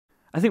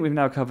I think we've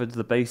now covered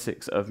the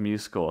basics of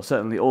MuseScore,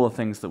 certainly all the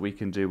things that we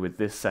can do with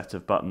this set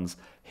of buttons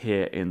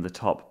here in the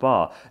top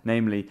bar,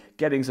 namely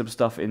getting some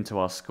stuff into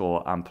our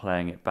score and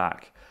playing it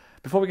back.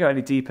 Before we go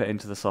any deeper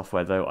into the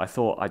software though, I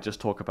thought I'd just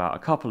talk about a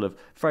couple of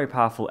very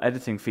powerful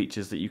editing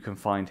features that you can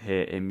find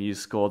here in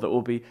MuseScore that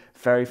will be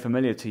very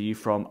familiar to you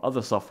from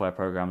other software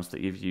programs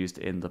that you've used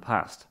in the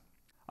past.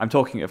 I'm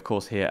talking of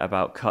course here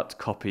about cut,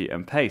 copy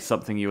and paste,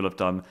 something you'll have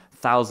done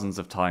thousands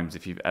of times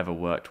if you've ever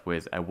worked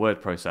with a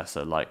word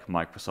processor like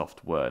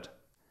Microsoft Word.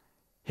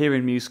 Here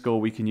in MuseScore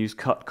we can use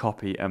cut,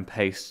 copy and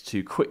paste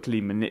to quickly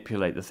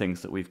manipulate the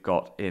things that we've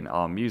got in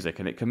our music,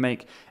 and it can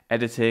make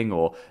editing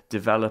or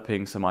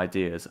developing some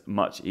ideas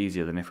much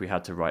easier than if we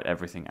had to write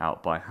everything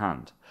out by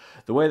hand.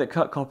 The way that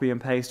cut, copy and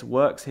paste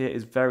works here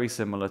is very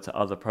similar to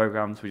other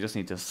programs. We just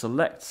need to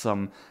select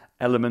some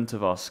element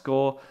of our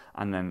score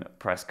and then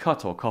press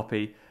cut or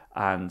copy,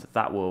 and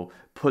that will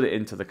put it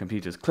into the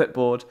computer's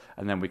clipboard,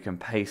 and then we can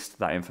paste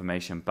that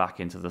information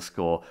back into the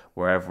score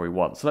wherever we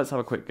want. So let's have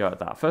a quick go at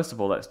that. First of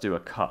all, let's do a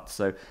cut.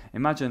 So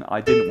imagine I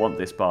didn't want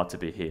this bar to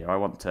be here. I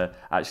want to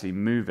actually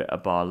move it a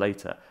bar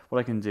later. What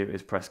I can do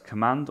is press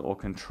Command or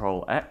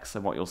Control X,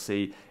 and what you'll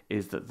see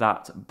is that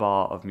that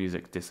bar of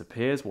music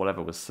disappears.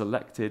 Whatever was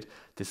selected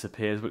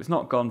disappears, but it's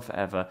not gone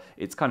forever.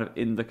 It's kind of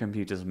in the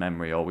computer's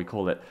memory, or we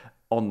call it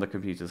on the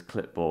computer's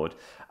clipboard,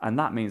 and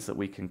that means that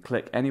we can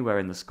click anywhere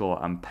in the score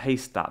and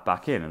paste that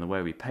back in. And the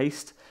way we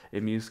paste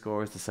in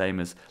MuseScore is the same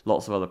as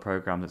lots of other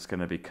programs. It's going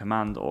to be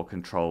Command or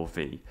Control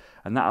V,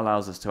 and that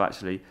allows us to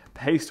actually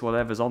paste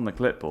whatever's on the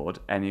clipboard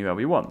anywhere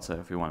we want. So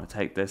if we want to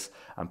take this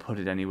and put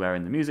it anywhere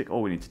in the music,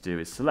 all we need to do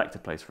is select a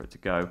place for it to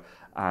go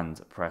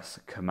and press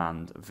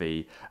Command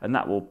V, and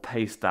that will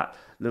paste that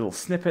little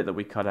snippet that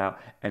we cut out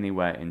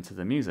anywhere into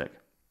the music.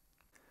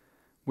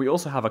 We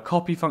also have a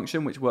copy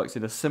function which works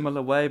in a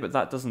similar way, but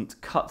that doesn't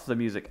cut the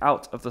music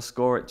out of the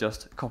score, it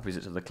just copies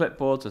it to the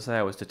clipboard. So say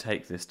I was to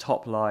take this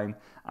top line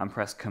and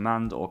press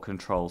Command or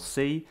Control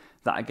C,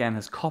 that again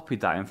has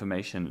copied that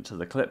information to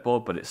the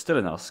clipboard, but it's still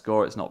in our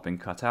score, it's not been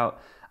cut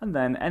out. And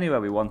then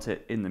anywhere we want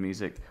it in the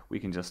music, we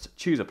can just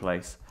choose a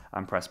place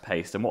and press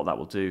paste, and what that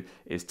will do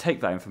is take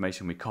that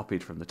information we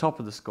copied from the top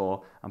of the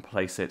score and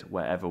place it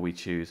wherever we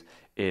choose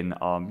in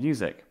our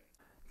music.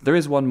 There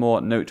is one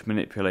more note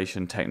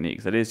manipulation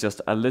technique that is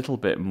just a little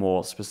bit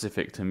more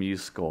specific to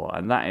MuseScore,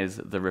 and that is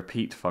the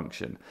repeat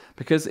function.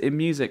 Because in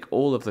music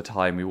all of the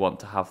time we want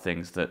to have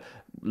things that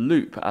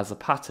loop as a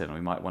pattern. We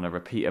might want to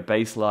repeat a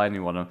bass line,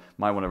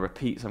 might want to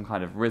repeat some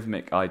kind of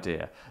rhythmic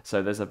idea.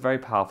 So there's a very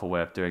powerful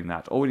way of doing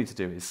that. All we need to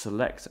do is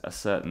select a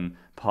certain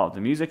part of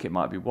the music. It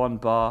might be one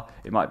bar,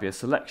 it might be a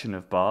selection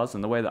of bars,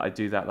 and the way that I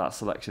do that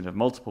selection of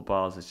multiple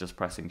bars is just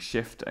pressing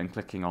Shift and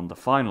clicking on the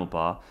final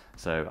bar.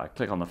 So I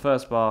click on the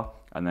first bar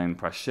and then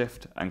press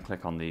Shift and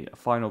click on the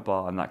final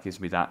bar, and that gives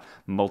me that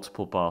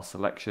multiple bar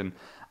selection.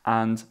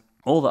 And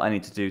all that I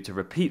need to do to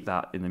repeat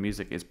that in the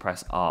music is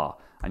press R,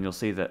 and you'll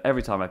see that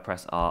every time I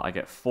press R I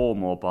get 4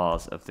 more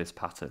bars of this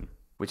pattern,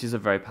 which is a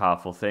very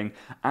powerful thing,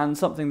 and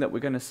something that we're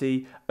going to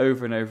see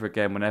over and over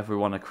again whenever we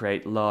want to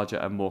create larger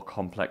and more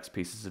complex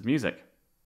pieces of music.